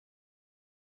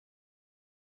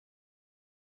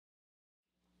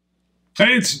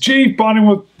Hey, it's the Chief, bonding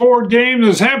with board games.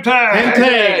 It's HAMTAG.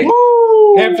 HAMTAG.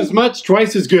 Woo! Half as much,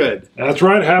 twice as good. That's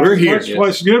right. Half We're as here, much,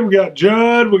 twice as good. We got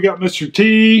Judd. We got Mr.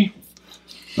 T.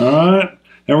 All right.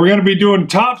 And we're going to be doing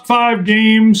top 5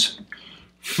 games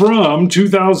from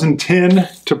 2010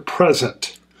 to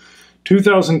present.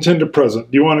 2010 to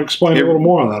present. Do you want to explain a little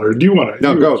more on that, or do you want to?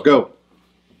 No, go.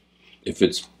 If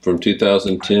it's from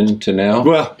 2010 to now,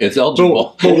 Well, it's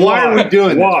eligible. But why are we doing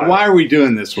this? Why? Why are we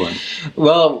doing this one?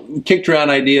 Well, kicked around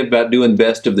idea about doing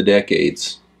best of the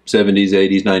decades. 70s,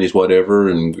 80s, 90s, whatever,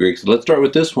 and Greg said, let's start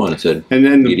with this one. I said, And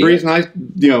then the reason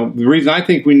I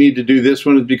think we need to do this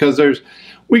one is because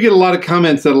we get a lot of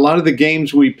comments that a lot of the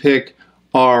games we pick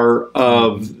are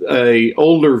of a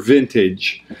older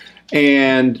vintage.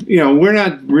 And, we're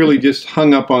not really just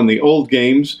hung up on the old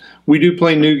games. We do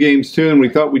play new games too, and we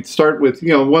thought we'd start with,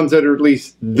 ones that are at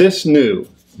least this new.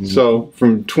 Mm-hmm. So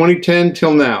from 2010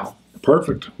 till now.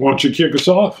 Perfect. Why don't you kick us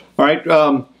off? All right.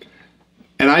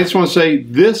 And I just want to say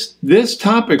this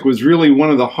topic was really one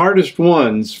of the hardest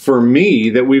ones for me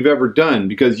that we've ever done,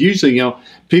 because usually,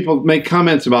 people make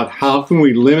comments about how can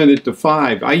we limit it to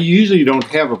 5. I usually don't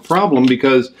have a problem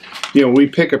because, we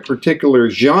pick a particular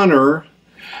genre.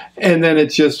 And then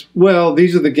it's just, well,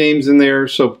 these are the games in there,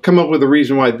 so come up with a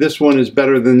reason why this one is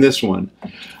better than this one.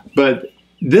 But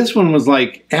this one was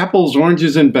like apples,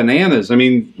 oranges, and bananas. I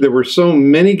mean, there were so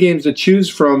many games to choose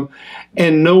from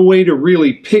and no way to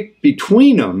really pick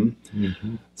between them.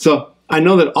 Mm-hmm. So I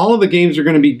know that all of the games are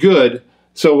going to be good.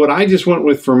 So what I just went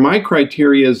with for my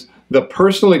criteria is the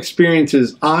personal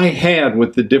experiences I had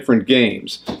with the different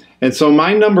games. And so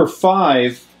my number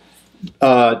 5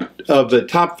 of the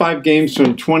top 5 games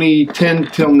from 2010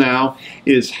 till now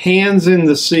is Hands in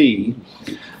the Sea,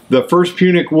 the First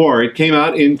Punic War. It came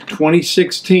out in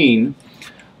 2016.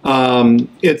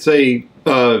 It's a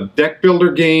deck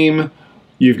builder game.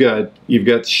 You've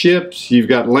got ships, you've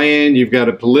got land, you've got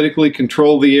to politically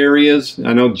control the areas.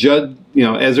 I know Judd,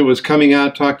 as it was coming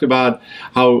out, talked about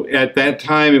how at that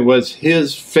time it was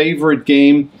his favorite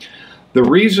game. The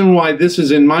reason why this is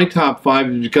in my top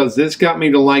 5 is because this got me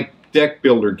to like deck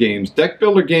builder games. Deck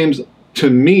builder games, to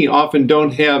me, often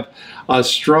don't have a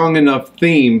strong enough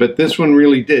theme, but this one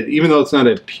really did. Even though it's not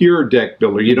a pure deck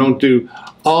builder, you don't do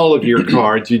all of your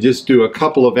cards, you just do a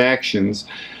couple of actions.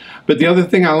 But the other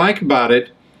thing I like about it,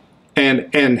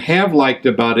 and have liked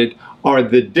about it, are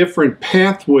the different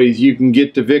pathways you can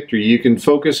get to victory. You can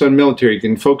focus on military, you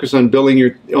can focus on building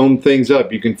your own things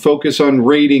up, you can focus on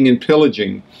raiding and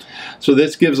pillaging. So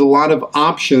this gives a lot of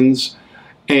options.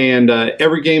 And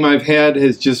every game I've had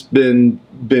has just been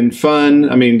fun.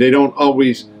 I mean, they don't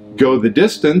always go the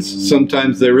distance.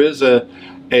 Sometimes there is a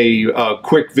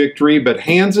quick victory, but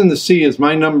Hands in the Sea is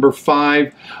my number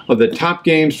 5 of the top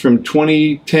games from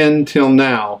 2010 till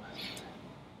now.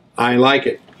 I like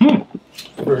it.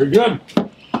 Very good.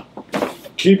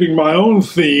 Keeping my own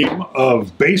theme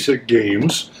of basic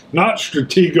games, not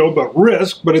Stratego, but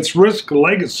Risk, but it's Risk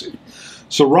Legacy.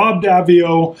 So Rob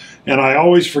Davio, and I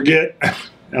always forget,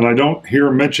 and I don't hear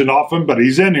him mentioned often, but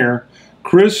he's in here.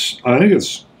 Chris, I think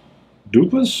it's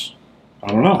Dupas? I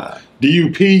don't know.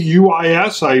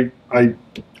 D-U-P-U-I-S. I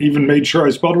even made sure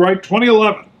I spelled it right.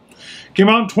 2011. Came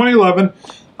out in 2011.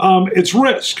 It's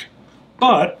Risk,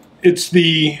 but it's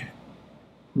the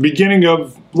beginning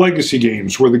of legacy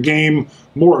games where the game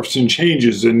morphs and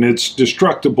changes and it's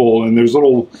destructible, and there's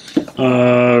little,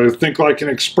 think like an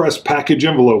express package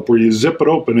envelope where you zip it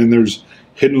open and there's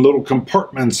hidden little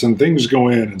compartments and things go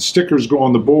in and stickers go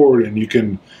on the board and you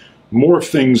can morph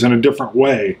things in a different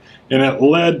way. And it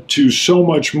led to so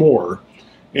much more.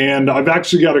 And I've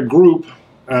actually got a group,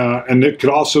 and it could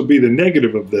also be the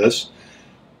negative of this.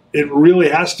 It really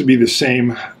has to be the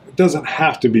same. It doesn't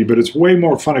have to be, but it's way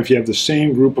more fun if you have the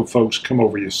same group of folks come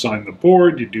over. You sign the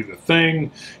board, you do the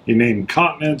thing, you name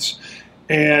continents.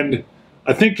 And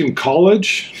I think in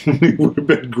college, it would have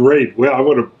been great. Well, I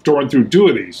would have torn through 2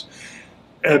 of these.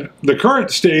 At the current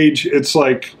stage, it's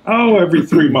like, every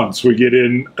 3 months we get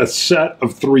in a set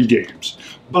of 3 games.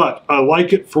 But I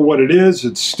like it for what it is.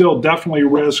 It's still definitely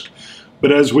Risk.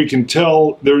 But as we can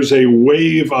tell, there's a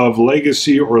wave of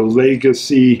legacy or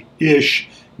legacy-ish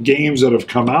games that have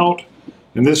come out.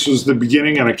 And this was the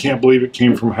beginning, and I can't believe it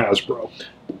came from Hasbro.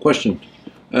 Question.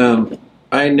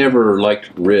 I never liked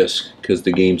Risk because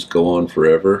the games go on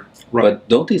forever. Right. But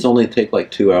don't these only take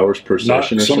like 2 hours per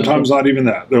session or something? Sometimes not even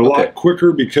that. They're a lot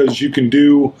quicker because you can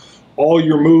do all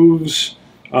your moves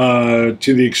to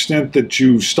the extent that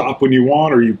you stop when you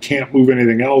want, or you can't move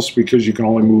anything else because you can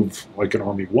only move like an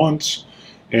army once.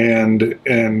 And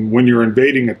when you're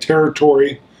invading a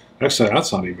territory, actually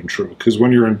that's not even true, because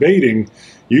when you're invading,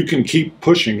 you can keep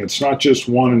pushing. It's not just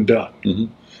one and done. Mm-hmm.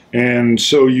 and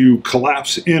so you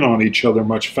collapse in on each other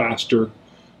much faster,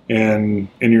 and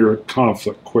you're at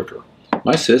conflict quicker.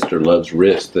 My sister loves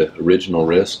Risk, the original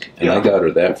Risk, and Yeah. I got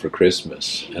her that for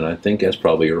Christmas, and I think that's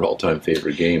probably her all-time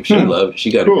favorite game. She loved it.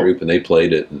 She got Cool. a group, and they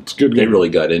played it, and It's a good they game. really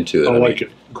got into it. I like it.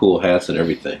 Cool hats and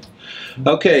everything.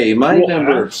 Okay, my Cool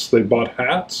number... hats. They bought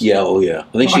hats? Yeah, oh yeah.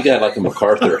 I think she got like a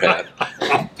MacArthur hat.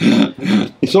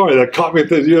 Sorry, that caught me at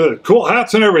the cool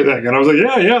hats and everything. And I was like,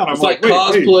 yeah. And I'm It's like wait,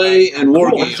 cosplay and war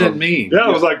cool. What games. does that mean? Yeah, I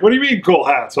was like, what do you mean cool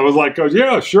hats? I was like, oh,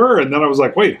 yeah, sure. And then I was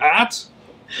like, wait, hats?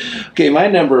 Okay, my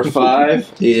number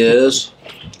 5 is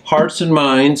Hearts and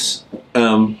Minds,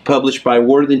 published by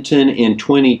Worthington in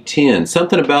 2010.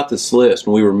 Something about this list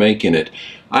when we were making it.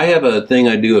 I have a thing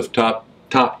I do of top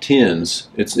 10s.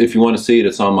 It's, if you want to see it,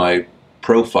 it's on my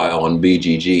profile on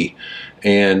BGG.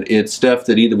 And it's stuff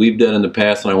that either we've done in the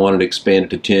past and I wanted to expand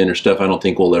it to 10, or stuff I don't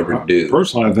think we'll ever do.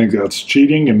 Personally, I think that's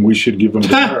cheating and we should give them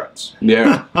demerits.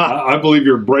 Yeah. I believe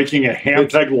you're breaking a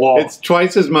HAMTAG law. It's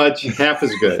twice as much, half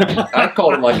as good. I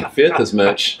called it like a 5th as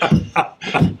much. good.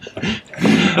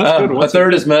 A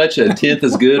 3rd as much, a 10th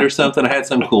as good or something. I had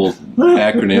some cool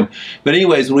acronym. But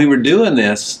anyways, when we were doing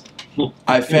this,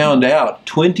 I found out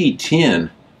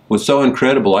 2010 was so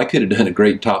incredible. I could have done a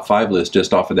great top 5 list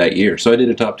just off of that year. So I did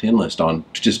a top 10 list on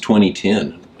just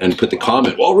 2010 and put the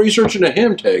comment, while researching a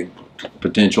HAMTAG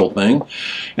potential thing.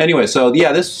 Anyway, so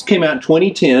yeah, this came out in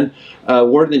 2010.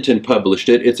 Worthington published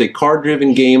it. It's a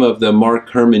card-driven game of the Mark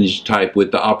Hermanage type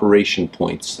with the operation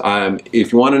points.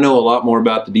 If you want to know a lot more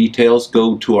about the details,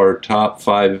 go to our top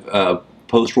 5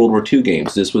 post-World War II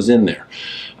games. This was in there.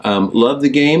 Love the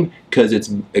game because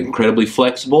it's incredibly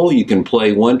flexible. You can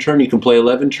play 1 turn, you can play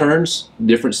 11 turns,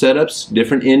 different setups,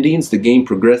 different endings. The game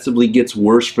progressively gets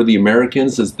worse for the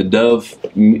Americans as the dove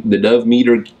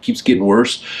meter keeps getting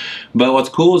worse. But what's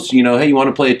cool is, you know, hey, you want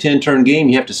to play a 10-turn game,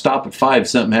 you have to stop at 5. If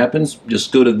something happens,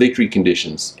 just go to victory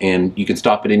conditions, and you can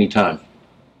stop at any time.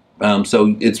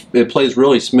 So it plays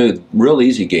really smooth, real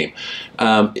easy game.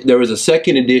 There was a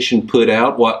 2nd edition put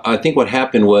out. I think what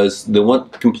happened was, the one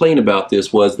complaint about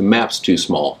this was the map's too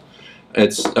small.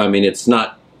 I mean, it's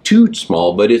not too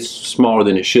small, but it's smaller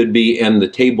than it should be, and the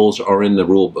tables are in the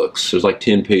rule books. There's like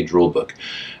 10-page rule book.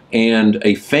 And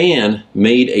a fan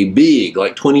made a big,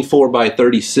 like 24 by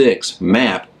 36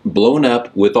 map, blown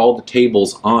up with all the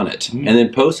tables on it, and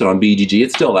then posted on BGG.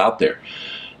 It's still out there.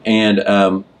 And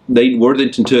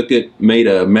Worthington took it, made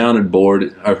a mounted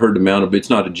board. I've heard the mounted, but it's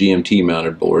not a GMT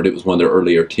mounted board. It was one of their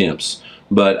earlier attempts.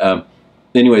 But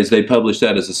anyways, they published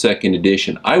that as a 2nd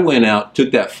edition. I went out,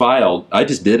 took that file. I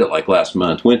just did it like last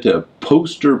month. Went to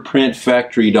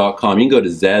posterprintfactory.com. You can go to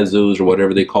Zazos or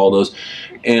whatever they call those.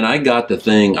 And I got the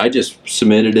thing. I just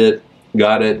submitted it,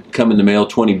 got it, come in the mail,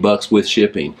 $20 with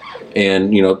shipping.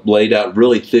 And, you know, laid out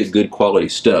really thick, good quality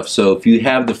stuff. So if you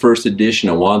have the 1st edition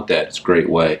and want that, it's a great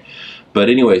way. But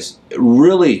anyways,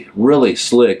 really, really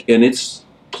slick, and it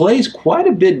plays quite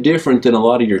a bit different than a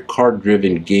lot of your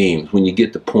card-driven games. When you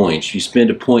get the points, you spend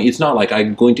a point. It's not like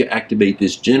I'm going to activate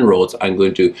this general. It's I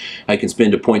can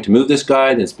spend a point to move this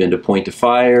guy, then spend a point to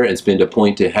fire, and spend a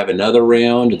point to have another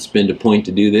round, and spend a point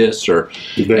to do this,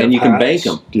 and you can bank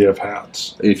them. Do you have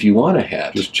hats? If you want a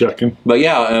hat. Just checking. But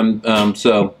yeah,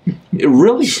 so a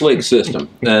really slick system.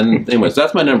 And anyways,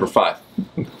 that's my number 5.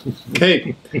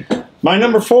 Okay, my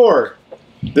number 4.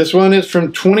 This one is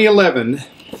from 2011,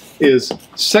 is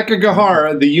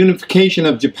Sekigahara, the Unification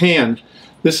of Japan.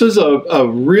 This is a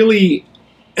really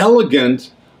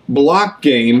elegant block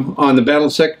game on the Battle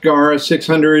of Sekigahara,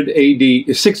 1600 AD.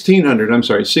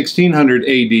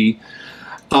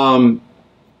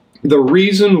 The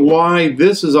reason why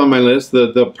this is on my list,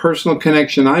 the personal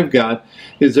connection I've got,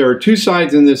 is there are 2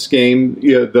 sides in this game,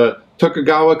 the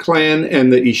Tokugawa clan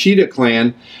and the Ishida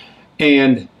clan,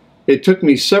 and it took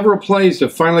me several plays to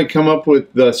finally come up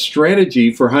with the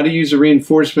strategy for how to use the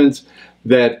reinforcements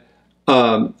that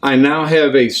I now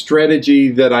have a strategy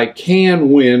that I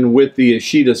can win with the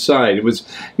Ishida side. It was,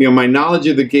 you know, my knowledge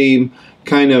of the game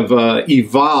kind of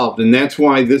evolved, and that's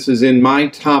why this is in my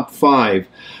top 5.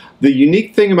 The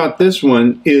unique thing about this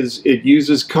one is it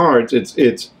uses cards.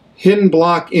 It's hidden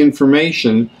block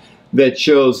information that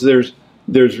shows there's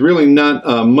really not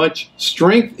much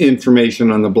strength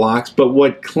information on the blocks, but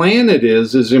what clan it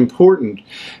is important,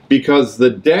 because the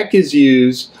deck is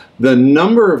used, the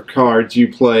number of cards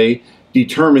you play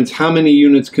determines how many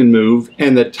units can move,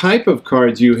 and the type of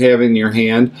cards you have in your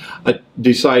hand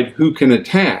decide who can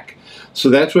attack. So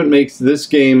that's what makes this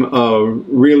game a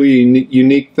really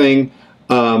unique thing.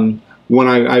 When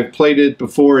I've played it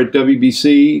before at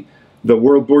WBC, the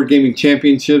World Board Gaming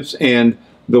Championships, and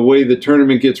the way the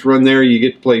tournament gets run there, you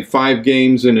get to play 5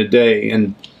 games in a day,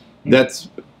 and that's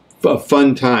a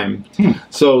fun time.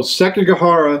 So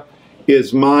Sekigahara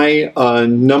is my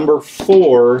number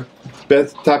 4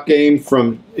 best top game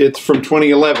from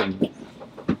 2011.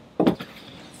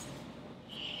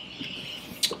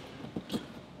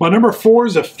 My number 4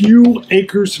 is A Few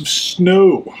Acres of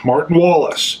Snow, Martin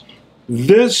Wallace.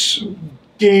 This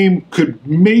game could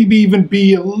maybe even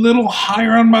be a little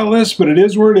higher on my list, but it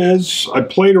is where it is. I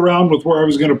played around with where I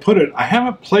was going to put it. I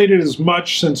haven't played it as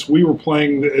much since we were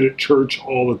playing it at church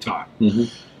all the time.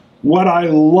 What I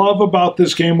love about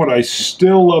this game, what I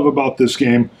still love about this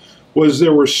game, was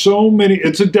there were so many,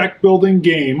 it's a deck building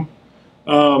game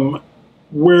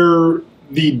where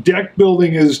the deck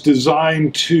building is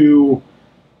designed to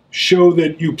show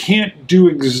that you can't do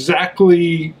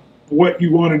exactly what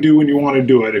you want to do when you want to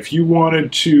do it. If you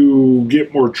wanted to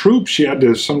get more troops, you had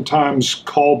to sometimes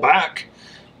call back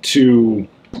to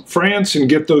France and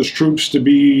get those troops to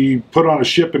be put on a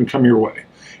ship and come your way.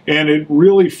 And it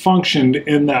really functioned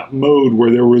in that mode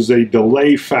where there was a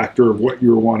delay factor of what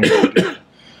you were wanting to do.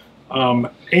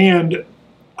 And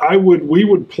we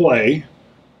would play,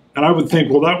 and I would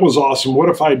think, well, that was awesome. What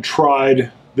if I'd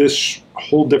tried this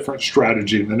whole different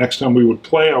strategy? And the next time we would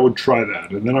play, I would try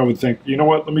that. And then I would think, you know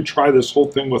what, let me try this whole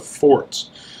thing with forts.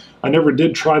 I never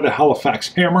did try the Halifax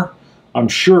hammer. I'm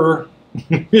sure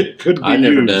it could be used. I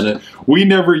never done it. We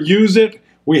never use it.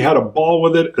 We had a ball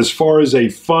with it. As far as a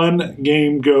fun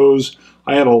game goes,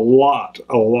 I had a lot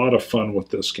of fun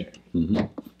with this game.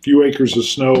 Few Acres of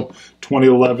Snow,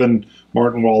 2011,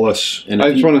 Martin Wallace. And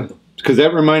I just want to, because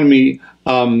that reminded me,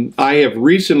 I have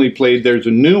recently played, there's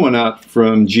a new one out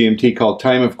from GMT called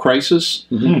Time of Crisis,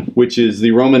 which is the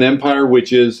Roman Empire,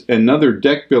 which is another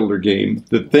deck builder game.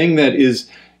 The thing that is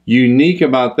unique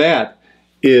about that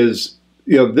is,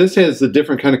 you know, this has the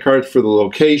different kind of cards for the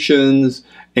locations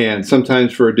and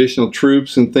sometimes for additional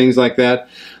troops and things like that.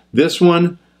 This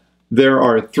one, there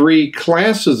are 3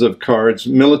 classes of cards: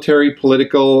 military,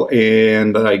 political,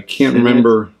 and I can't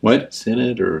remember what?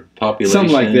 Senate or population.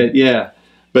 Something like that, yeah.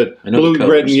 But blue,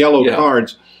 red, and yellow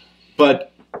cards.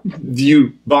 But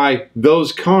you buy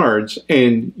those cards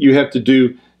and you have to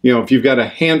do, you know, if you've got a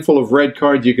handful of red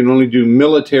cards, you can only do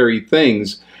military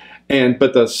things.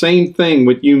 But the same thing,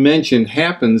 what you mentioned,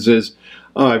 happens is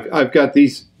I've got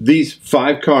these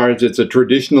 5 cards. It's a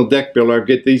traditional deck builder. I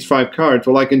get these 5 cards.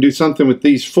 Well, I can do something with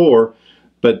these 4,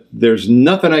 but there's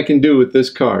nothing I can do with this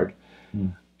card.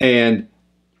 And,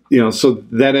 you know, so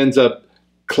that ends up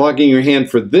clogging your hand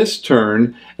for this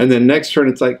turn, and then next turn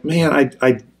it's like, man,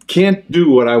 I can't do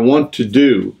what I want to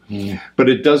do. But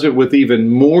it does it with even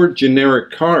more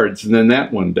generic cards than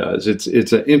that one does. It's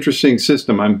an interesting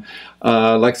system. I'm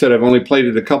like I said, I've only played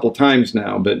it a couple times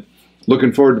now, but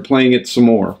looking forward to playing it some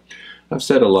more. I've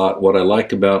said a lot. What I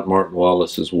like about Martin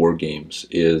Wallace's war games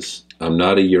is I'm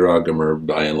not a Eurogamer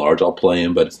by and large. I'll play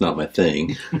him, but it's not my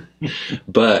thing.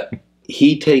 But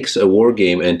he takes a war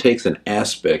game and takes an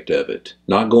aspect of it,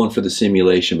 not going for the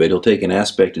simulation, but he'll take an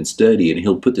aspect and study it, and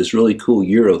he'll put this really cool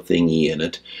Euro thingy in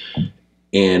it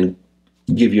and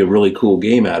give you a really cool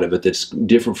game out of it that's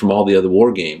different from all the other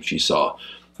war games you saw.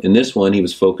 In this one, he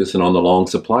was focusing on the long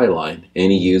supply line,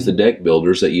 and he used the deck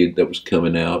builders that was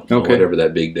coming out, whatever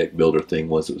that big deck builder thing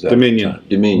was. It was Dominion.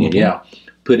 Dominion, yeah.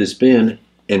 Put his spin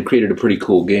and created a pretty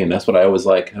cool game. That's what I always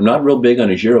like. I'm not real big on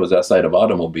his Euros outside of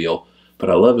Automobile, but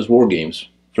I love his war games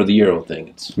for the Euro thing.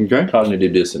 It's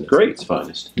cognitive dissonance. Great. It's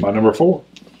finest. My number 4.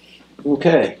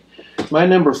 Okay. My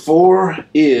number 4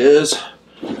 is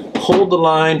Hold the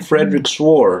Line, Frederick's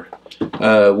War.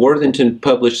 Worthington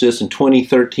published this in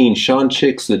 2013. Sean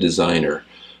Chick's the designer.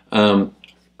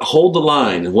 Hold the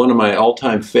Line, one of my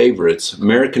all-time favorites.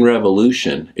 American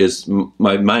Revolution is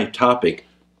my topic,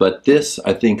 but this,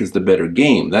 I think, is the better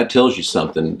game. That tells you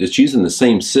something. It's using the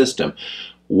same system.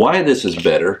 Why this is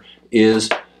better is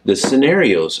the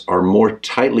scenarios are more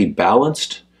tightly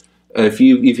balanced. If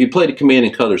you played a Command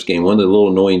and Colors game, one of the little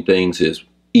annoying things is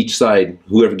each side,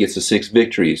 whoever gets the 6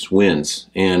 victories wins,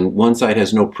 and one side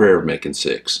has no prayer of making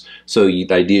 6. So the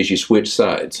idea is you switch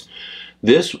sides.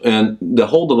 This and the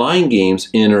Hold the Line games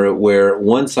enter where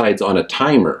one side's on a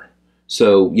timer.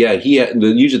 So yeah,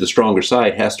 usually the stronger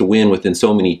side has to win within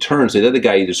so many turns. The other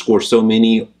guy either scores so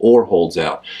many or holds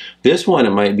out. This one,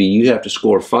 it might be you have to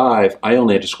score 5, I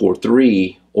only have to score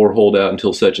 3, or hold out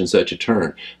until such and such a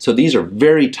turn. So these are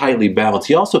very tightly balanced.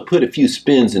 He also put a few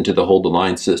spins into the Hold the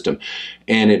Line system,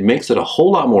 and it makes it a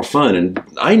whole lot more fun. And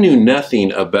I knew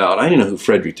nothing about, I didn't know who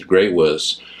Frederick the Great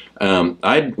was.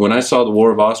 When I saw the War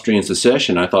of Austrian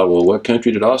Secession, I thought, well, what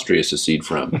country did Austria secede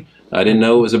from? I didn't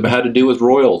know it was about to do with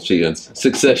royalty and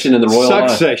succession in the royal line.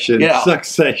 Succession. Yeah.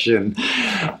 Succession.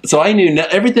 So I knew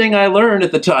everything I learned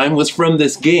at the time was from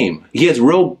this game. He has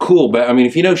real cool, I mean,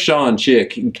 if you know Sean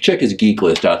Chick, check his geek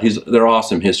list out. They're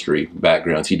awesome history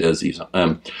backgrounds. He does these.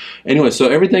 Anyway, so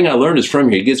everything I learned is from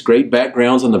here. He gets great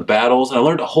backgrounds on the battles, and I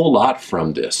learned a whole lot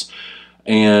from this.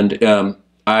 And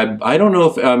I don't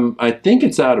know if I think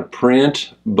it's out of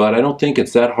print, but I don't think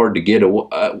it's that hard to get.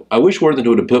 I wish Worthington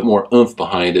would have put more oomph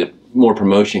behind it, more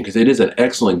promotion, because it is an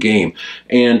excellent game.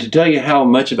 And to tell you how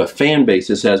much of a fan base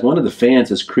this has, one of the fans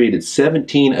has created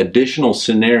 17 additional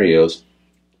scenarios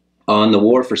on the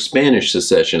War for Spanish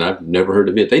Secession. I've never heard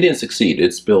of it. They didn't succeed.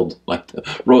 It's spelled like the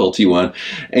royalty one.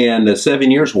 And the 7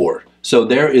 Years' War. So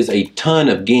there is a ton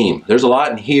of game. There's a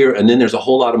lot in here, and then there's a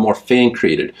whole lot of more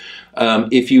fan-created.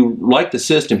 If you like the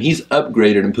system, he's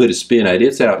upgraded and put a spin on it.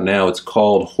 It's out now. It's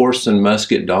called Horse and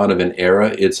Musket Donovan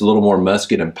Era. It's a little more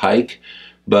musket and pike,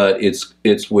 but it's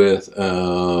with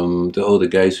the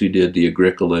guys who did the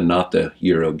Agricola, not the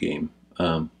Euro game.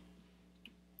 Oh,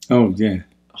 yeah.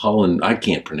 Holland, I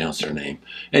can't pronounce their name.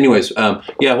 Anyways,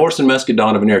 yeah, Horse and Musket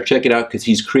Donovan Era. Check it out, because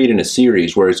he's creating a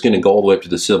series where it's going to go all the way up to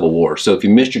the Civil War. So if you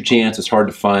missed your chance, it's hard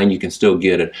to find. You can still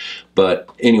get it. But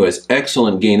anyways,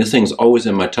 excellent game. This thing's always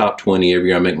in my top 20 every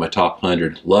year. I make my top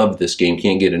 100. Love this game.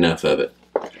 Can't get enough of it.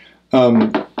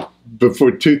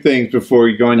 Two things before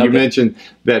you go on. Okay. You mentioned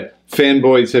that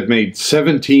fanboys have made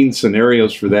 17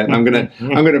 scenarios for that, and I'm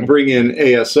gonna bring in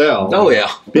ASL. Oh yeah,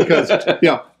 because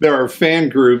there are fan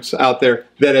groups out there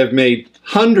that have made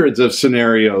hundreds of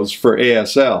scenarios for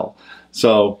ASL.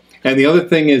 So, and the other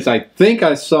thing is, I think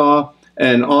I saw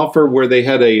an offer where they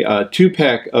had a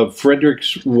 2-pack of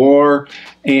Frederick's War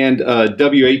and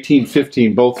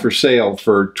W1815 both for sale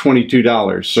for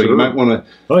 $22. So you might want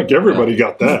to. I think everybody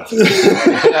got that.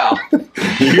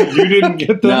 you didn't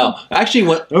get that? No, actually,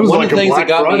 one like of the things that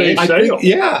got Friday me, sale.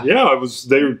 Yeah, it was.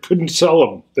 They couldn't sell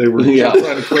them. They were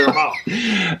trying to clear them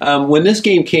out. When this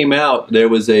game came out, there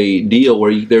was a deal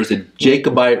where there's a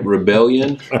Jacobite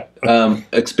Rebellion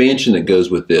expansion that goes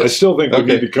with this. I still think we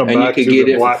need to come back to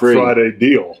the Black Friday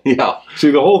deal. Yeah. See,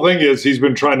 the whole thing is he's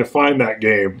been trying to find that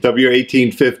game.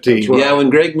 W1815. Right. Yeah, when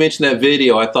Greg mentioned that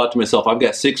video, I thought to myself, I've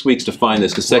got 6 weeks to find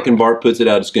this, because second Bart puts it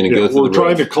out, it's going to go through the roof. We're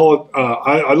trying to call it,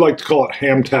 I'd like to call it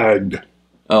HAMTAGed.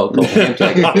 Oh, cool.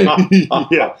 HAMTAG.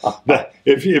 Yeah.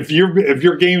 If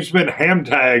your game's been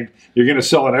HAMTAGed, you're going to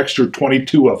sell an extra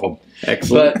 22 of them.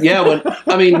 Excellent. But yeah,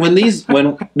 when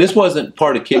this wasn't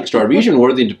part of Kickstarter, but usually when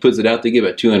Worthington puts it out, they give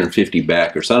it 250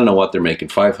 backers. I don't know what they're making,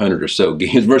 500 or so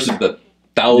games versus the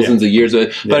thousands of years.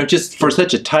 But just for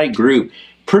such a tight group,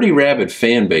 pretty rabid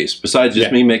fan base. Besides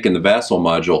just me making the Vassal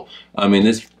module, I mean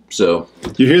this. So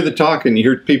you hear the talk, and you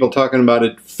hear people talking about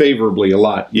it favorably a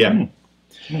lot. Yeah.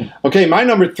 Okay, my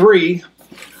number 3.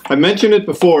 I mentioned it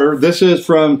before. This is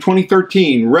from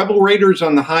 2013, Rebel Raiders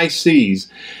on the High Seas.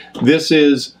 This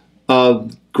is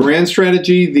grand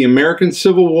strategy, the American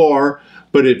Civil War,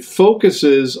 but it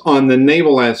focuses on the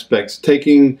naval aspects,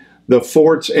 taking the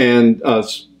forts and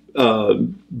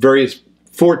various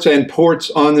forts and ports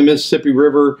on the Mississippi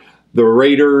River, the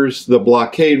raiders, the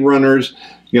blockade runners.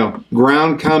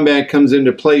 Ground combat comes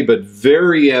into play, but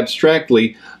very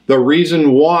abstractly. The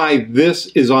reason why this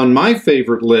is on my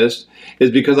favorite list is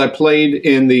because I played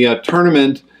in the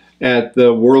tournament at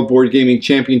the World Board Gaming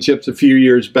Championships a few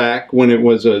years back when it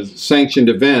was a sanctioned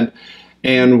event,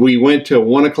 and we went to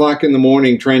 1 o'clock in the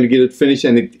morning trying to get it finished,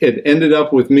 and it ended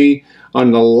up with me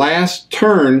on the last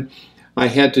turn. I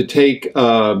had to take,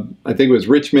 I think it was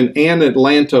Richmond and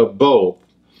Atlanta both,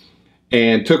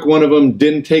 and took one of them,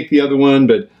 didn't take the other one,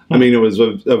 but I mean, it was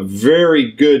a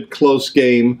very good close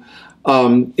game.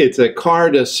 It's a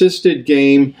card-assisted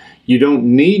game. You don't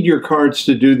need your cards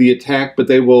to do the attack, but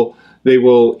they will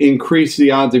increase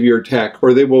the odds of your attack,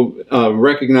 or they will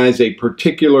recognize a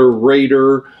particular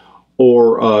raider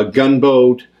or a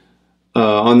gunboat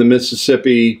on the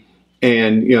Mississippi,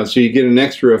 and so you get an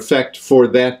extra effect for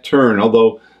that turn.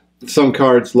 Although some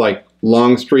cards like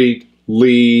Longstreet,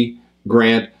 Lee,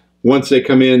 Grant, once they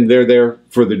come in, they're there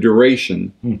for the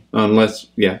duration, unless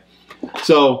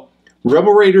So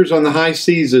Rebel Raiders on the High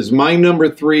Seas is my number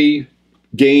 3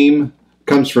 game.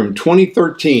 Comes from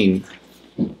 2013.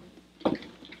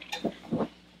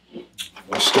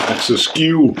 My stacks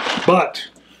askew, but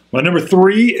my number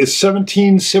 3 is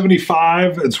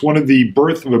 1775. It's one of the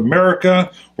Birth of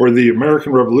America or the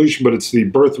American Revolution, but it's the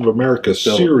Birth of America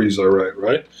series. I write,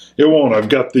 right? It won't. I've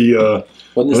got the.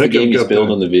 Wasn't this the game you spilled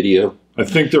on the video? I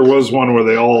think there was one where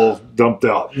they all dumped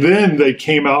out. Then they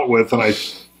came out with, and I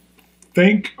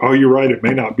think, oh, you're right, it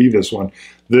may not be this one.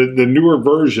 The newer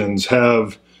versions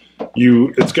have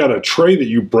it's got a tray that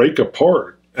you break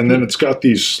apart, and then it's got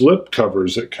these slip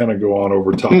covers that kind of go on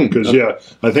over top. Because, yeah,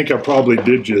 I think I probably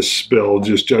did just spill,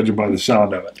 just judging by the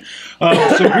sound of it.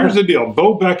 So here's the deal.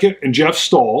 Bo Beckett and Jeff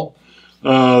Stahl,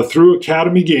 through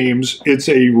Academy Games, it's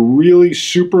a really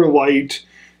super light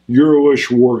Euro-ish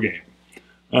war game.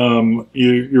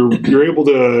 You're able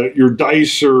to, your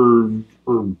dice are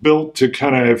built to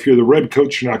kind of, if you're the red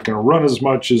coach, you're not going to run as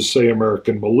much as, say,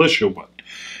 American Militia would.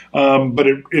 But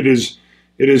it is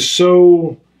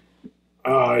so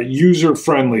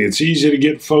user-friendly. It's easy to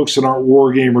get folks that aren't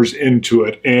war gamers into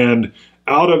it. And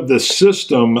out of the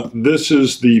system, this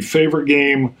is the favorite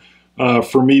game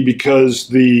for me because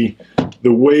the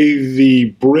way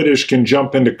the British can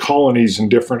jump into colonies in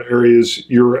different areas,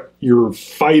 you're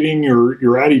fighting,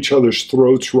 you're at each other's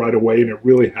throats right away, and it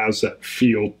really has that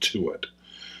feel to it.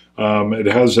 It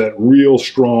has that real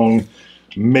strong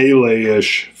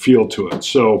melee-ish feel to it.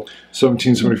 So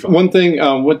 1775. One thing,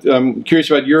 I'm curious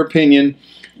about your opinion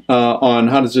on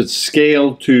how does it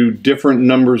scale to different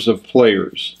numbers of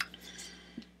players?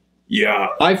 Yeah.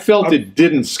 I felt it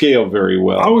didn't scale very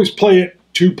well. I always play it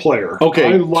 2-player.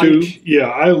 Okay,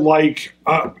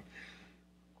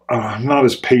 I'm not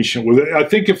as patient with it. I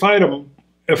think if I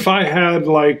had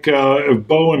if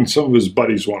Bo and some of his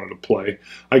buddies wanted to play,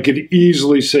 I could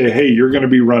easily say, hey, you're going to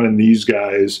be running these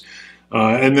guys.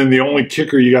 And then the only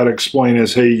kicker you got to explain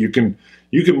is, hey, you can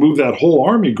move that whole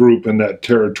army group in that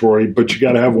territory, but you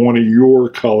got to have one of your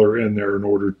color in there in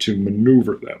order to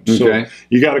maneuver them. Okay. So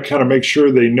you got to kind of make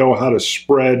sure they know how to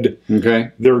spread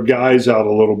their guys out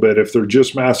a little bit. If they're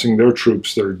just massing their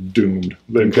troops, they're doomed.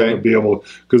 They've got to be able to,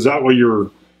 because that way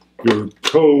your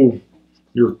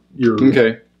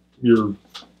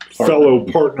fellow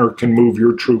partner can move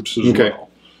your troops as well.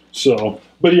 So,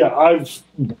 but yeah, I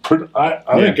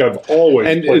think I've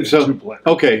always played 2-player.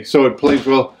 Okay, so it plays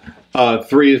well.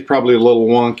 3 is probably a little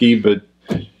wonky, but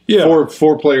yeah,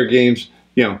 4-player games,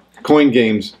 coin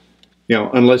games,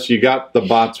 unless you got the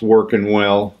bots working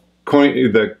well,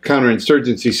 the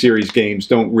counterinsurgency series games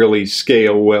don't really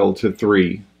scale well to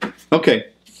 3. Okay.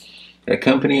 That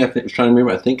company, I was trying to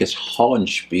remember, I think it's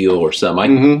Hollenspiel or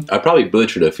something. I probably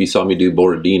butchered it if you saw me do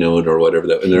Borodino or whatever.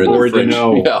 And they're in the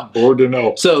French.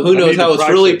 Borodino. So who knows how it's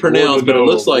really pronounced, but it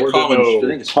looks like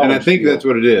Hollenspiel. And I think that's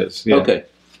what it is. Yeah. Okay.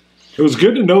 It was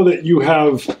good to know that you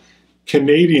have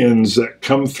Canadians that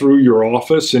come through your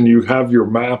office and you have your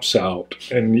maps out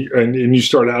and you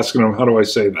start asking them, how do I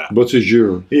say that? What's a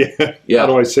jour? Yeah. How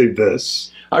do I say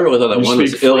this? I really thought that one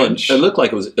was Illinois. It looked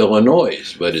like it was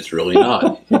Illinois, but it's really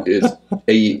not. It's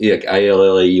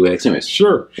Illaux. Anyways,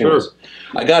 sure.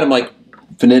 I got them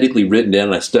phonetically written down,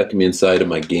 and I stuck them inside of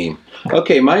my game.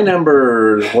 Okay, my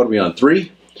number, what are we on, 3?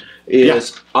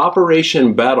 Is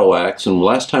Operation Battle Axe, and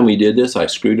last time we did this, I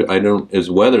screwed it. I don't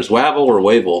is whether it's Wavell or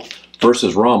Wavell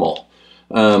versus Rommel.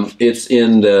 It's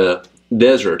in the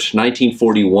desert,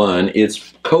 1941.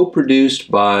 It's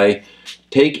co-produced by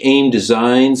Take Aim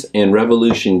Designs and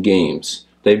Revolution Games.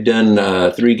 They've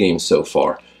done 3 games so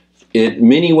far. In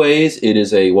many ways, it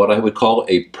is what I would call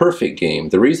a perfect game.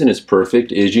 The reason it's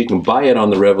perfect is you can buy it on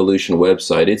the Revolution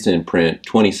website. It's in print,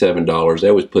 $27. They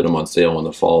always put them on sale in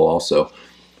the fall also.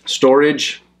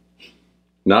 Storage,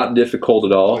 not difficult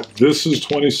at all. This is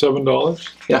 $27?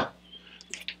 Yeah.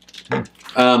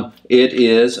 It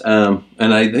is, and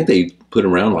I think they put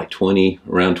them around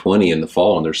around 20 in the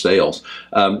fall on their sales.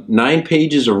 9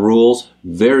 pages of rules,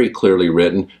 very clearly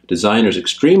written. Designer's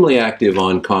extremely active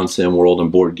on Consim World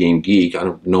and Board Game Geek. I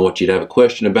don't know what you'd have a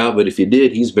question about, but if you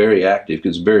did, he's very active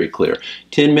because it's very clear.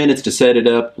 10 minutes to set it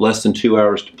up, less than 2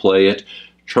 hours to play it.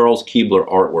 Charles Keebler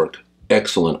artwork.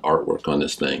 Excellent artwork on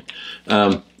this thing.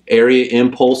 Area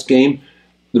Impulse game.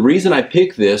 The reason I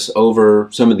picked this over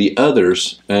some of the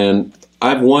others, and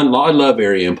I love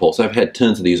Area Impulse. I've had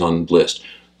tons of these on the list.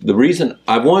 The reason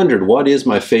I've wondered what is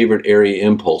my favorite Area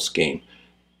Impulse game.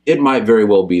 It might very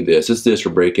well be this. It's this or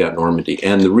Breakout Normandy.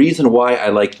 And the reason why I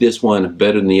like this one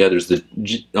better than the others,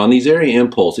 on these Area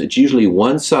Impulse, it's usually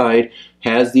one side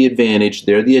has the advantage.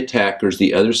 They're the attackers.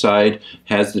 The other side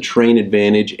has the terrain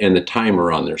advantage and the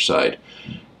timer on their side.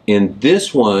 In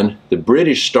this one, the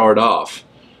British start off,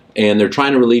 and they're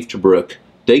trying to relieve Tobruk.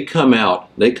 They come out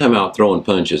throwing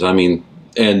punches. I mean,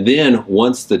 and then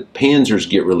once the Panzers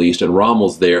get released and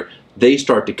Rommel's there, they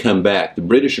start to come back. The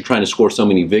British are trying to score so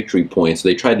many victory points.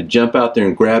 They try to jump out there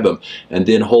and grab them and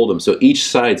then hold them. So each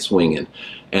side swinging.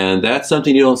 And that's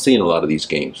something you don't see in a lot of these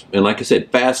games. And like I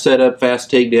said, fast setup, fast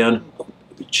takedown,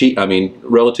 cheap. I mean,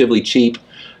 relatively cheap.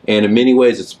 And in many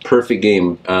ways, it's a perfect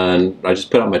game. And I just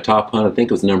put out my top 100. I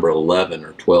think it was number 11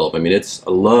 or 12. I mean, I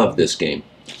love this game.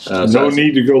 No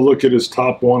need to go look at his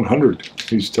top 100.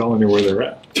 He's telling you where they're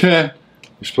at.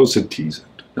 You're supposed to tease it.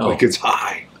 Oh. Like it's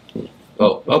high.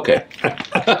 Oh, okay.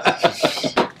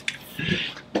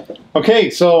 Okay,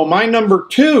 so my number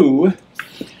 2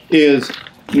 is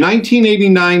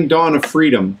 1989 Dawn of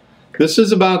Freedom. This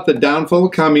is about the downfall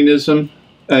of communism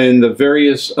in the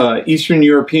various Eastern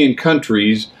European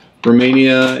countries,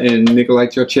 Romania and Nicolae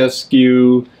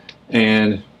Ceausescu,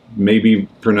 and maybe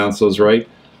pronounce those right,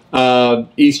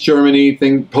 East Germany,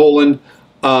 Poland.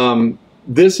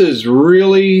 This is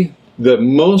really the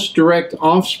most direct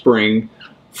offspring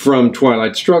from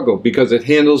Twilight Struggle because it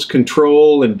handles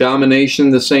control and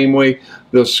domination the same way.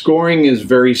 The scoring is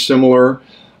very similar,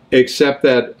 except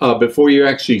that before you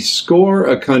actually score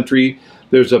a country,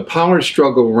 there's a power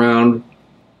struggle round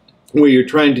where you're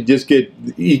trying to just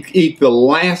eke the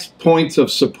last points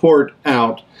of support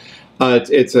out.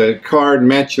 It's a card,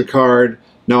 match the card.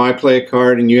 Now I play a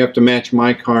card and you have to match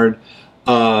my card.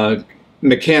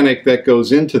 Mechanic that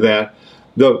goes into that.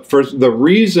 The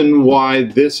reason why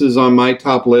this is on my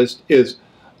top list is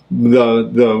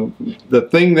the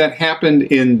thing that happened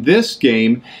in this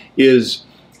game is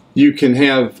you can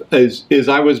have is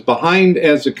I was behind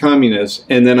as a communist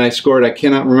and then I scored, I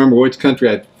cannot remember which country,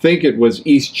 I think it was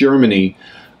East Germany,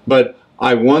 but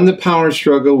I won the power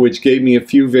struggle, which gave me a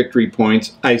few victory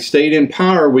points. I stayed in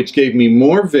power, which gave me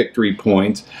more victory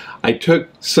points. I took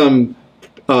some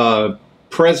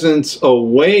presence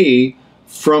away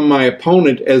from my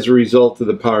opponent as a result of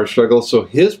the power struggle, so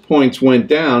his points went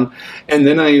down, and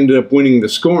then I ended up winning the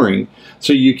scoring.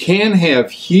 So you can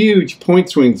have huge point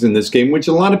swings in this game, which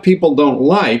a lot of people don't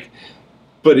like,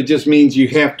 but it just means you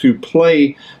have to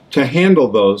play to handle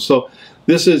those. So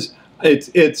this is,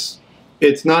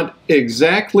 it's not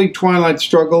exactly Twilight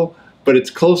Struggle, but it's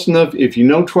close enough. If you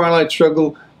know Twilight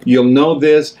Struggle, you'll know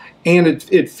this, and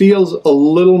it feels a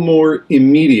little more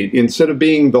immediate. Instead of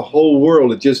being the whole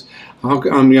world, it just,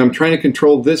 I'm trying to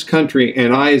control this country,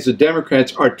 and I, as the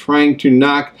Democrats, are trying to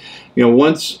knock, you know,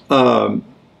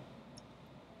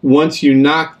 once you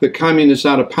knock the communists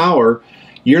out of power,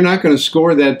 you're not going to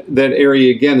score that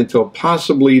area again until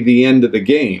possibly the end of the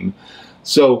game.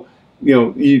 So, you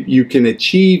know, you can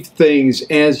achieve things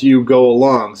as you go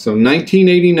along. So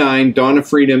 1989, Dawn of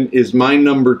Freedom is my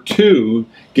number 2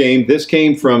 game. This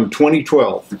came from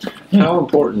 2012. How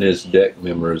important is deck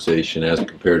memorization as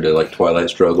compared to like Twilight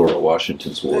Struggle or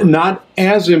Washington's War? Not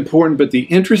as important, but the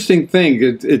interesting thing,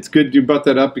 it's good you brought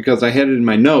that up because I had it in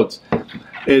my notes.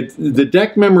 The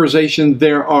deck memorization,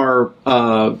 there are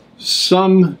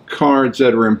some cards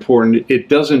that are important. It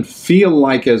doesn't feel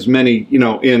like as many, you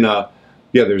know,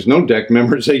 yeah, there's no deck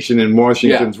memorization in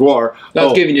Washington's War. I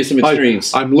was giving you some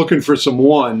extremes. I'm looking for some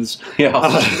ones.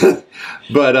 Yeah.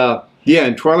 But yeah,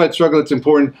 in Twilight Struggle, it's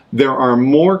important. There are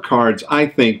more cards, I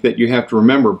think, that you have to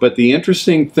remember. But the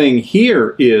interesting thing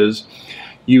here is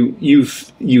you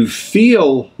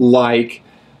feel like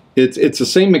it's the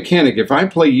same mechanic. If I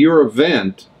play your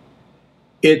event,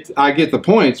 I get the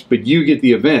points, but you get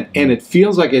the event, and it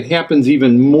feels like it happens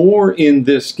even more in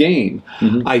this game.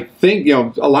 Mm-hmm. I think, you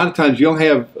know, a lot of times you'll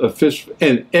have a fish,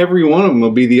 and every one of them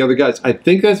will be the other guys. I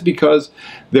think that's because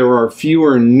there are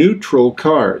fewer neutral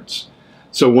cards.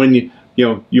 So when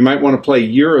you might want to play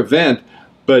your event,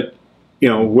 but you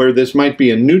know where this might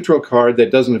be a neutral card that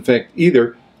doesn't affect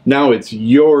either. Now it's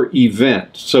your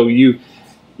event, so you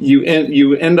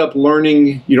end up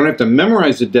learning. You don't have to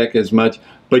memorize the deck as much,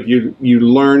 but you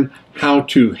learn how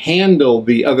to handle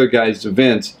the other guy's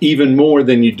events even more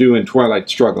than you do in Twilight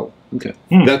Struggle. Okay,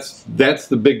 that's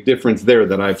the big difference there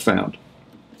that I've found.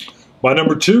 My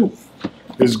number 2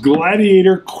 is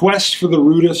Gladiator Quest for the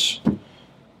Rudis,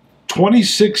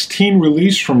 2016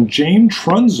 release from Jane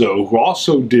Trunzo, who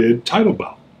also did Title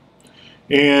Bout.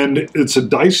 And it's a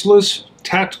diceless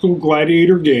tactical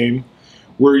gladiator game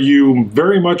where you,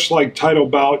 very much like Title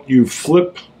Bout, you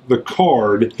flip the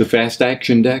card. The fast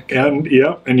action deck. And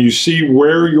you see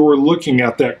where you're looking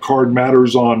at that card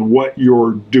matters on what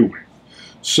you're doing.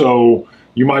 So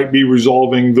you might be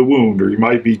resolving the wound, or you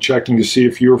might be checking to see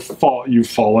if you've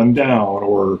fallen down,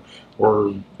 or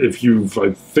if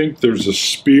I think there's a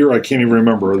spear, I can't even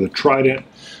remember, or the trident.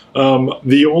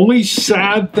 The only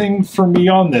sad thing for me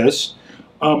on this,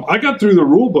 I got through the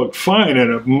rule book fine,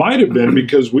 and it might have been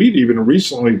because we'd even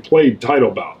recently played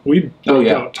Title Bout. We'd played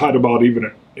out Title Bout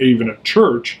even at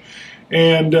church.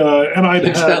 And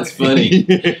that sounds funny.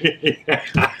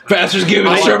 Pastor's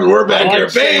giving a sermon, we're back here,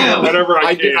 bam! Whatever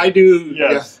I can. I do.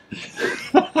 Yes.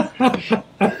 Yeah.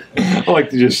 I like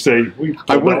to just say,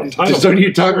 don't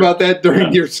you talk about that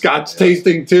during your Scotch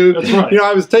tasting too? That's right. You know,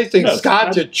 I was tasting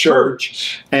Scotch at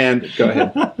church, and go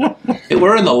ahead. Hey,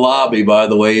 we're in the lobby, by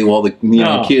the way, while the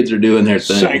kids are doing their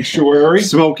thing. Sanctuary.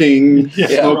 Smoking. Yeah,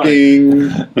 smoking.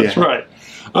 Right. That's right.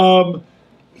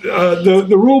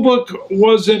 The rule book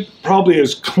wasn't probably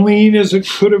as clean as it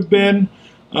could have been.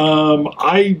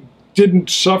 I didn't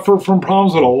suffer from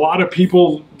problems, but a lot of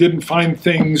people didn't find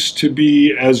things to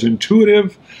be as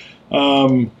intuitive.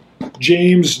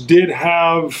 James did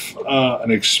have an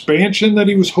expansion that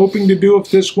he was hoping to do if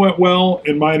this went well,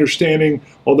 in my understanding,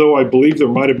 although I believe there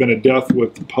might have been a death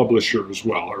with the publisher as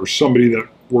well, or somebody that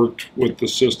worked with the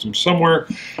system somewhere,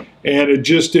 and it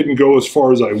just didn't go as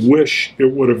far as I wish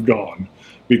it would have gone,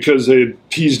 because they had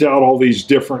teased out all these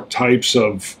different types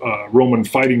of Roman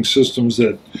fighting systems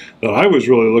that I was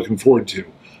really looking forward to.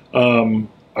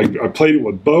 I played it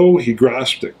with Bo. He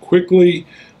grasped it quickly.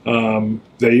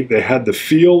 They had the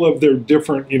feel of their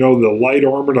different, the light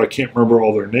armored, I can't remember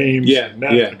all their names.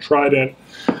 The Trident.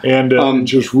 And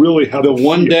just really had the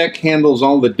one deck handles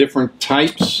all the different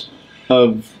types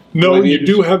of... No, you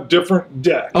do have different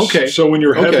decks. Okay. So when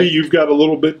you're heavy, you've got a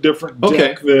little bit different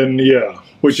deck than,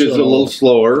 Which is a little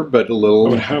slower, but a little... I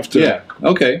would have to... Yeah,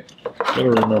 okay. Gotta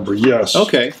remember, yes.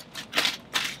 Okay.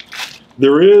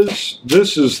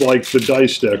 This is like the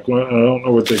dice deck, I don't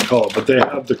know what they call it, but they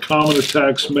have the common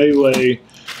attacks, melee,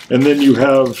 and then you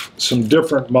have some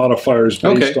different modifiers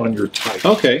based on your type.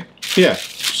 Okay, yeah.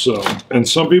 So, and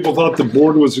some people thought the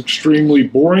board was extremely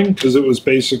boring because it was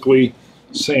basically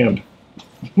sand.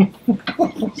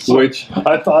 Which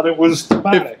I thought it was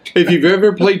thematic. If you've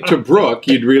ever played Tobruk,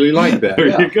 you'd really like that.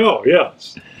 There you go,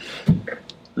 yes.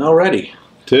 Alrighty.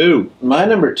 2. My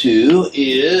number 2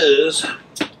 is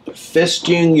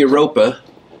Festung Europa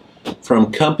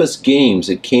from Compass Games.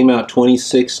 It came out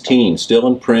 2016, still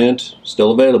in print,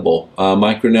 still available.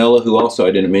 Mike Ranella, who also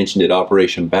I didn't mention did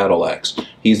Operation Battle Axe.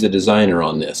 He's the designer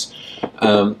on this.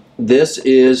 This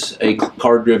is a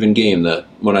card-driven game.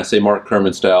 When I say Mark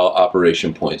Kerman style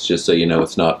operation points, just so you know,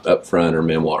 it's not upfront or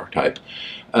memoir type.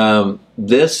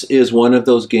 This is one of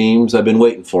those games I've been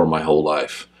waiting for my whole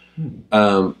life.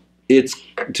 To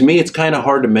me, it's kind of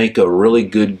hard to make a really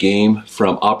good game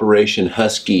from Operation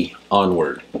Husky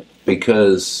onward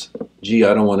because, gee,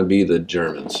 I don't want to be the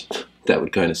Germans. That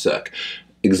would kind of suck.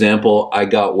 Example, I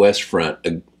got West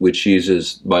Front, which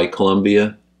by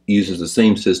Columbia, uses the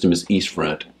same system as East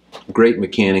Front. Great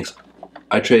mechanics.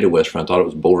 I traded West Front, thought it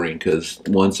was boring because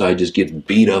one side just gets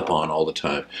beat up on all the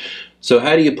time. So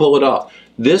how do you pull it off?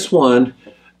 This one,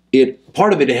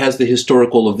 part of it has the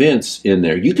historical events in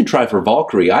there. You can try for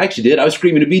Valkyrie. I actually did. I was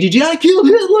screaming to BGG, I killed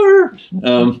Hitler!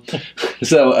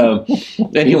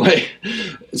 Anyway,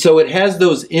 so it has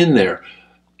those in there.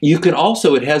 You can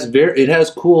also, it has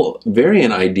cool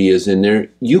variant ideas in there.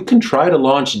 You can try to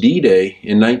launch D-Day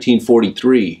in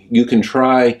 1943. You can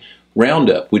try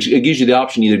Roundup, which it gives you the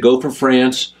option to either go for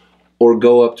France or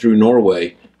go up through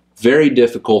Norway. Very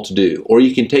difficult to do. Or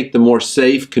you can take the more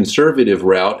safe, conservative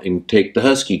route and take the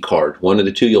Husky card. One of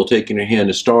the two you'll take in your hand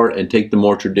to start and take the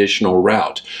more traditional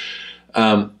route.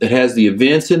 It has the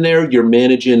events in there. You're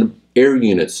managing air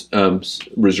units,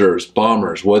 reserves,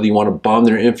 bombers, whether you want to bomb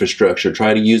their infrastructure,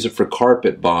 try to use it for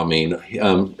carpet bombing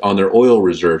on their oil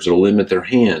reserves. It'll limit their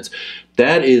hands.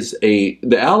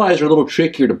 The allies are a little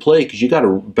trickier to play because you got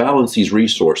to balance these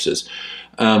resources.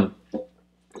 One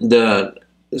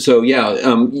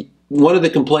of the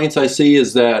complaints I see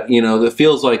is that, it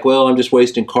feels like, well, I'm just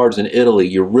wasting cards in Italy.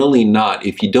 You're really not.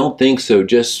 If you don't think so,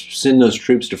 just send those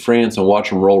troops to France and watch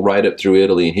them roll right up through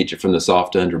Italy and hit you from the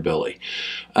soft underbelly.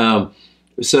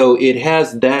 So it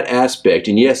has that aspect,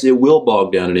 and yes, it will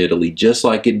bog down in Italy just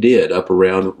like it did up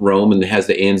around Rome, and it has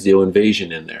the Anzio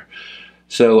invasion in there.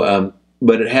 So,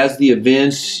 but it has the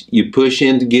events. You push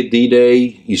in to get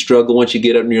D-Day. You struggle once you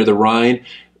get up near the Rhine.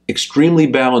 Extremely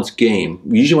balanced game.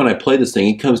 Usually when I play this thing,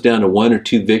 it comes down to 1 or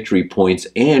 2 victory points,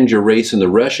 and you're racing the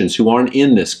Russians who aren't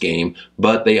in this game,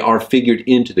 but they are figured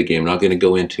into the game. I'm not going to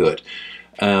go into it.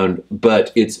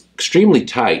 But it's extremely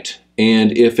tight.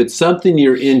 And if it's something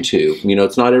you're into,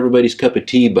 it's not everybody's cup of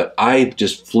tea, but I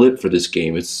just flip for this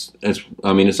game. It's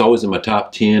always in my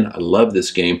top 10. I love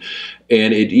this game.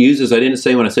 And it uses, I didn't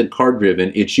say when I said card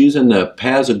driven, it's using the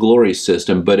Paths of Glory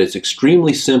system, but it's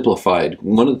extremely simplified.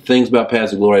 One of the things about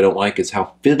Paths of Glory I don't like is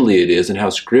how fiddly it is and how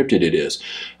scripted it is.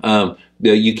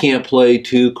 You can't play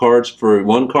 1 card for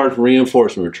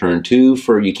reinforcement return,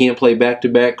 you can't play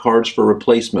back-to-back cards for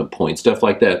replacement points, stuff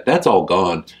like that. That's all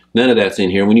gone. None of that's in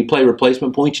here. When you play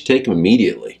replacement points, you take them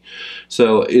immediately.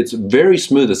 So it's very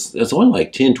smooth. It's only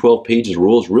like 10, 12 pages of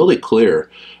rules, really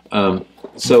clear.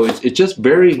 So it's just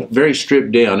very, very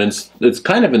stripped down. And it's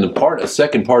kind of in a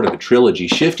second part of the trilogy.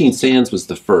 Shifting Sands was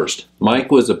the first.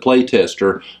 Mike was a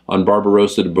playtester on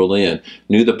Barbarossa de Berlin,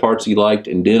 knew the parts he liked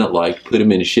and didn't like, put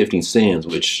him into Shifting Sands,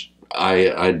 which I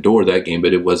adore that game,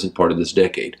 but it wasn't part of this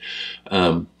decade.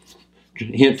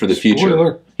 hint for the future.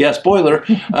 Spoiler. Yeah, spoiler.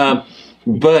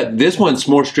 But this one's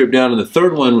more stripped down, and the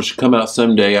third one, which should come out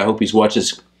someday, I hope he's watching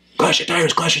this. Clash of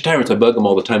Tyrants, I bug him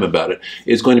all the time about it,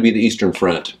 is going to be the Eastern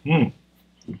Front.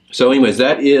 So anyways,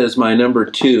 that is my number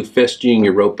 2, Festering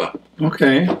Europa.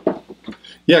 Okay.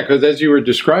 Yeah, because as you were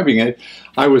describing it,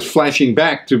 I was flashing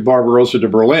back to Barbarossa de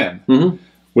Berlin,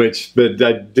 but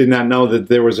I did not know that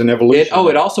there was an evolution.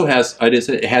 It also has,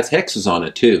 it has hexes on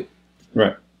it too.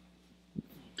 Right.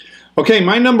 Okay,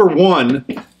 my number 1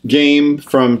 game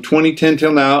from 2010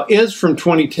 till now is from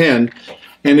 2010,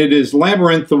 and it is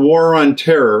Labyrinth, the War on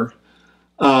Terror.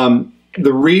 The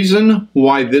reason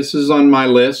why this is on my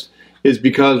list is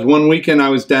because one weekend I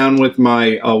was down with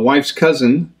my wife's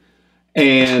cousin,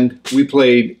 and we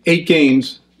played 8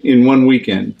 games in one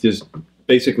weekend, just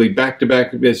basically back to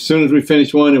back. As soon as we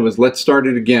finished one, it was let's start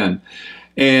it again,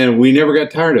 and we never got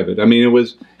tired of it. I mean,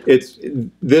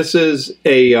 this is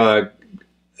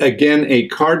again a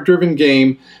card-driven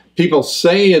game. People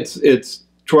say it's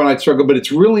Twilight Struggle, but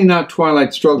it's really not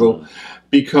Twilight Struggle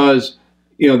because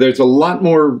there's a lot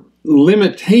more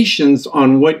limitations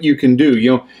on what you can do.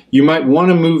 You might want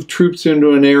to move troops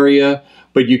into an area,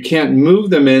 but you can't move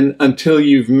them in until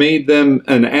you've made them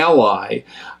an ally.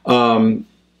 The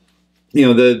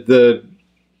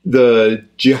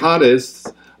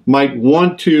jihadists might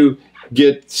want to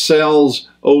get cells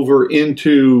over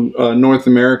into North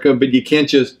America, but you can't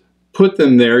just put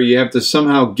them there. You have to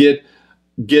somehow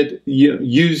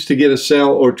used to get a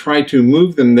cell or try to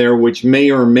move them there, which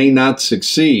may or may not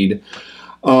succeed.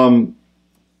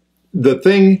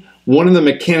 One of the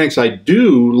mechanics I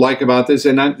do like about this,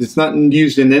 and it's not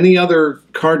used in any other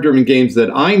card-driven games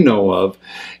that I know of,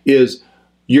 is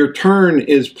your turn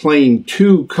is playing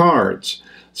 2 cards.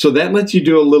 So that lets you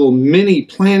do a little mini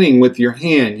planning with your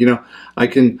hand. I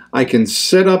can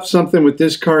set up something with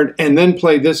this card and then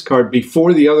play this card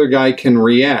before the other guy can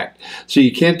react. So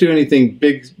you can't do anything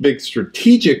big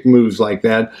strategic moves like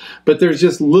that, but there's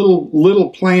just little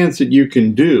plans that you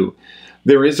can do.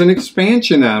 There is an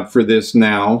expansion out for this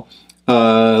now,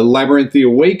 Labyrinth the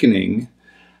Awakening,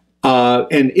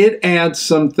 and it adds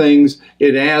some things.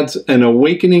 It adds an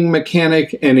awakening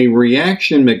mechanic and a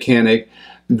reaction mechanic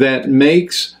that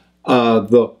makes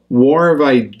the War of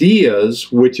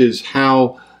Ideas, which is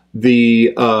how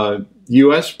the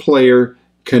U.S. player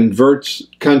converts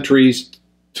countries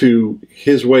to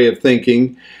his way of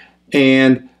thinking,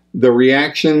 and the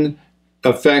reaction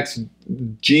affects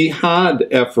jihad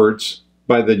efforts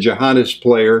by the jihadist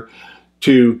player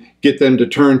to get them to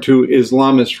turn to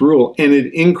Islamist rule, and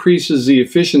it increases the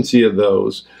efficiency of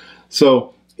those.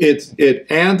 So it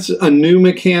adds a new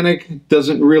mechanic,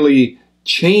 doesn't really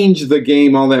change the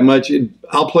game all that much.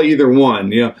 I'll play either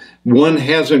one. One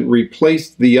hasn't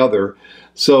replaced the other.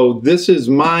 So this is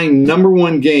my number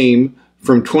 1 game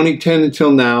from 2010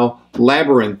 until now,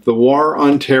 Labyrinth, the War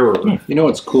on Terror.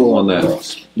 What's cool on that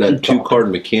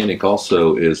 2-card mechanic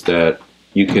also is that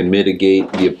you can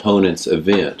mitigate the opponent's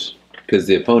event, because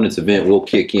the opponent's event will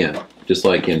kick in, just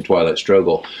like in Twilight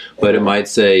Struggle. But it might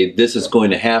say, this is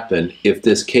going to happen. If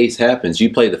this case happens,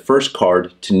 you play the first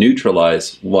card to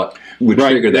neutralize what would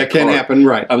trigger that can card. Happen,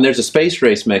 right. I mean, there's a space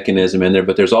race mechanism in there,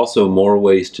 but there's also more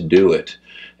ways to do it.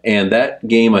 And that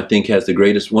game, I think, has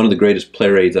one of the greatest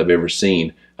player aids I've ever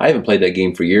seen. I haven't played that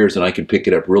game for years, and I could pick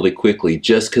it up really quickly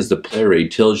just because the player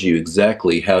aid tells you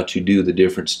exactly how to do the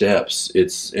different steps.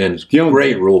 It's a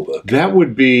great rule book. That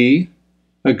would be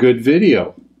a good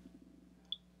video.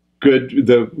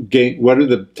 The game. What are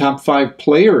the top 5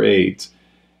 player aids?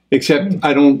 Except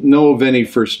I don't know of any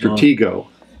for Stratego.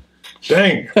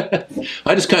 Dang.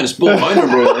 I just kind of spoiled my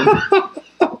number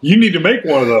 1. You need to make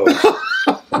one of those.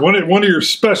 One of your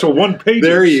special 1-pages.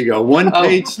 There you go.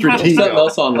 1-page Stratego. Something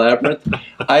else on Labyrinth.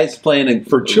 I was playing a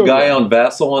guy on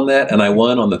Vassal on that, and I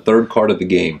won on the 3rd card of the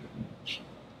game.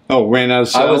 Oh, ran out of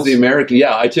cells? I was the American.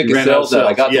 Yeah, I took his cells out.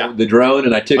 I got the drone,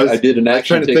 and I did an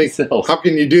action to take his cells. How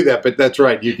can you do that? But that's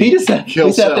right. You can he sat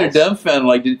there dumbfounded,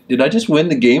 like, did I just win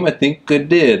the game? I think I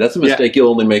did. That's a mistake you'll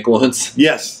only make once.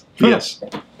 Yes. Yes.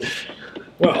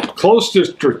 Well, close to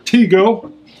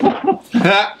Stratego.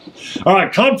 All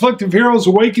right, Conflict of Heroes,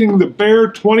 Awakening the Bear,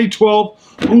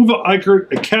 2012, Uwe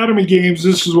Eichert Academy Games.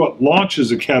 This is what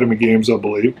launches Academy Games, I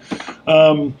believe.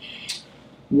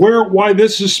 Why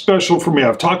this is special for me.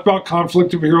 I've talked about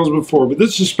Conflict of Heroes before, but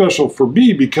this is special for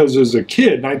me because as a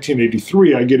kid,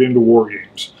 1983, I get into war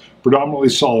games, predominantly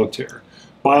solitaire.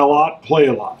 Buy a lot, play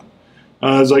a lot.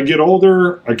 As I get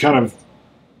older, I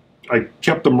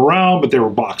kept them around, but they were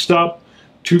boxed up.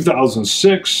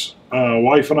 2006,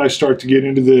 wife and I start to get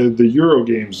into the Euro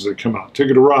games that come out,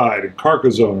 Ticket to Ride and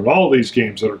Carcassonne and all these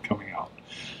games that are coming out.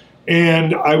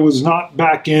 and I was not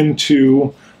back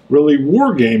into really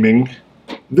wargaming.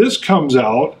 This comes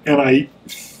out, and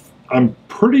I'm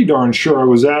pretty darn sure I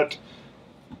was at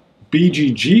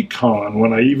BGG Con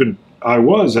when I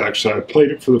was actually. I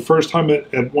played it for the first time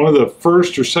at one of the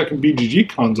first or second BGG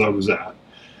Cons I was at.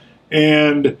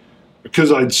 And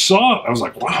because I was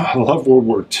like, wow, I love World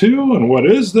War II, and what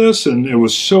is this? And it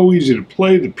was so easy to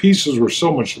play. The pieces were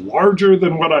so much larger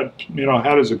than what I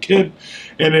had as a kid.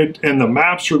 And the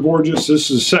maps are gorgeous.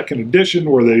 This is second edition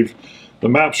where the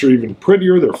maps are even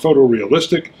prettier. They're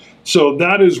photorealistic. So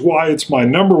that is why it's my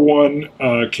number one.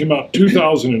 Came out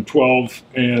 2012,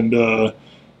 and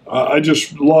I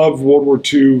just love World War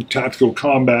II tactical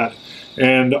combat.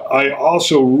 And I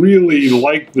also really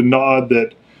like the nod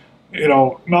that,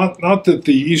 not that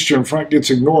the Eastern Front gets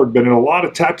ignored, but in a lot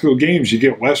of tactical games you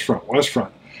get West Front.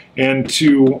 And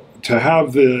to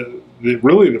have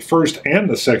really the first and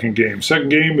the second game. Second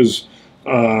game is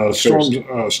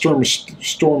Storm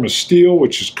of Steel,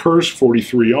 which is Curse,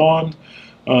 43 on.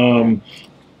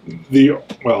 We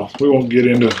won't get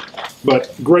into,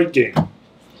 but great game.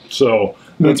 So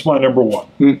that's my number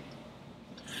one.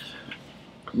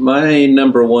 My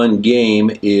number one game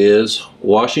is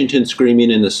Washington Screaming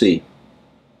in the Sea.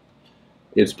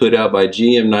 It's put out by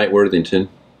GM Knight Worthington.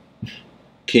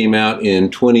 Came out in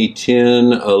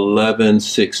 2010, 11,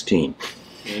 16.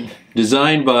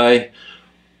 Designed by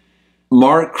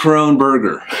Mark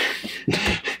Kronberger.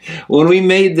 When we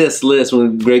made this list,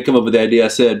 when Greg came up with the idea,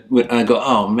 I go,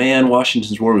 oh man,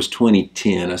 Washington's War was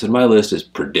 2010. I said, my list is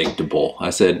predictable. I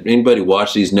said, anybody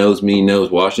watch these knows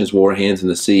Washington's War, Hands in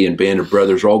the Sea, and Band of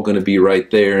Brothers are all going to be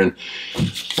right there. And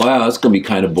wow, it's going to be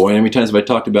kind of boring. How many times have I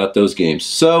talked about those games?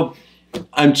 So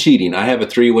I'm cheating. I have a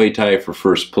three-way tie for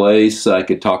first place. I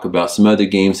could talk about some other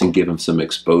games and give them some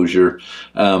exposure.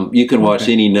 You can watch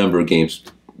any number of games.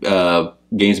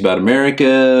 Games About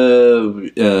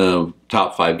America,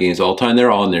 top 5 games all time.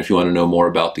 They're all in there if you want to know more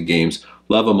about the games.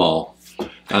 Love them all.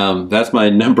 That's my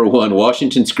number one,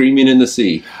 Washington Screaming in the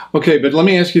Sea. Okay, but let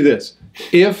me ask you this.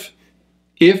 If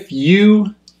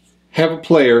you have a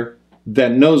player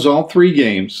that knows all 3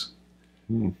 games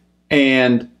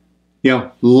and,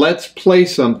 let's play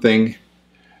something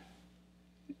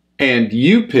and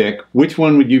you pick, which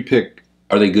one would you pick?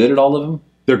 Are they good at all of them?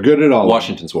 They're good at all.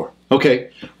 Washington's War. Okay.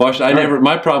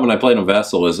 My problem when I played on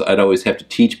Vessel is I'd always have to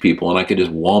teach people, and I could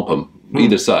just whomp them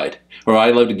either side. Or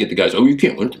I love to get the guys, oh, you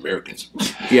can't win with the Americans.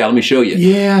 Yeah, let me show you.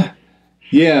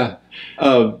 Yeah.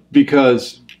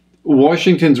 Because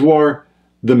Washington's War,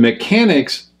 the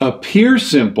mechanics appear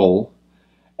simple,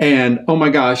 and oh my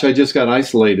gosh, I just got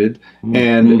isolated,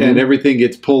 and everything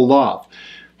gets pulled off.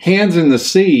 Hands in the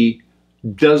Sea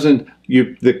doesn't.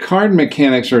 The card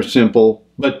mechanics are simple,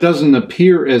 but doesn't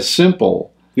appear as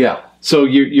simple. Yeah. So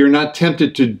you're not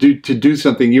tempted to do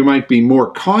something. You might be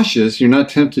more cautious. You're not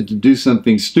tempted to do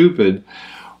something stupid.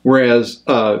 Whereas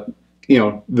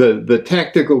the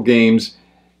tactical games,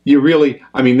 you really,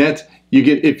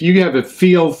 if you have a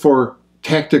feel for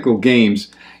tactical games,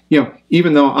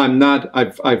 even though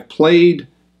I've played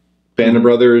Band of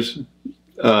Brothers,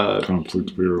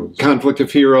 Conflict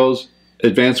of Heroes,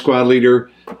 Advanced Squad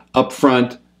Leader,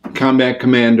 Upfront, Combat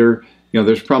Commander.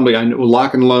 There's probably, I know,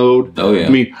 Lock and Load. Oh,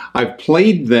 yeah. I've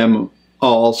played them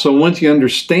all. So once you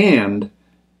understand,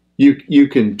 you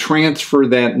can transfer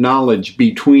that knowledge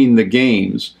between the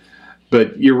games.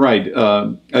 But you're right.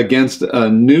 Against a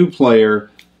new player,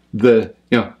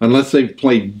 unless they've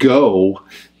played Go,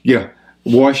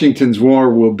 Washington's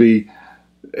War will be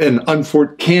an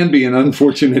unfortunate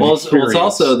experience. Well, it's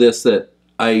also this that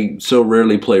I so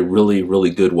rarely play really,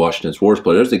 really good Washington's Wars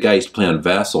player. There's a guy who used to play on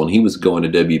Vassal, and he was going to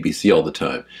WBC all the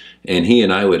time. And he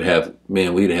and I would have,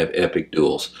 we'd have epic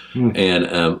duels.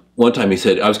 And one time he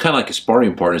said, I was kind of like a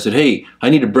sparring partner. I said, hey, I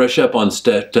need to brush up on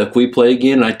stuff. Can we play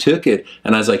again? And I took it,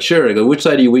 and I was like, sure. I go, which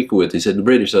side are you weaker with? He said, the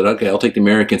British. I said, okay, I'll take the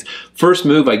Americans. First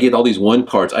move, I get all these 1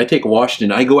 cards. I take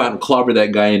Washington. I go out and clobber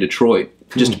that guy in Detroit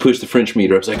just to push the French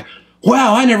meter. I was like,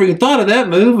 wow, I never even thought of that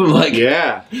move. I'm like,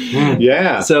 yeah.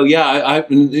 So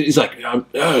he's like,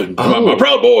 my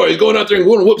proud boy is going out there and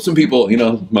going to whoop some people.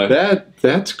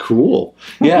 That's cool.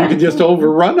 Yeah, you can just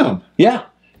overrun them. Yeah,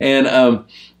 and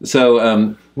so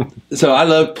I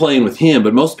loved playing with him.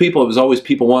 But most people, it was always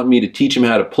people wanting me to teach them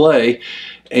how to play.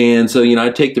 And so,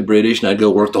 I'd take the British and I'd go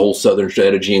work the whole Southern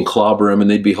strategy and clobber them, and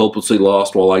they'd be hopelessly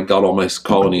lost while I got all my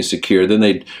colonies secure. Then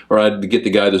I'd get the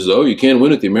guy that says, oh, you can't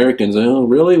win with the Americans. Oh,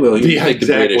 really? Well, you take the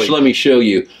British. Let me show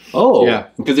you. Oh,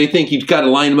 because they think you've got to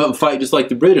line them up and fight just like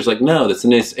the British. Like, no, that's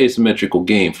an asymmetrical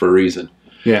game for a reason.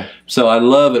 Yeah. So I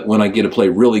love it when I get to play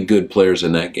really good players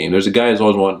in that game. There's a guy who's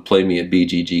always wanted to play me at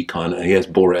BGG Con, and he has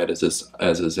Borat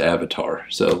as his avatar.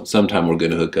 So sometime we're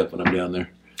going to hook up when I'm down there.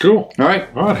 Cool. All right.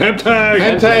 All right, HAMTAG.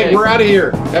 HAMTAG, we're out of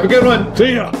here. Have a good one.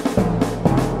 See ya.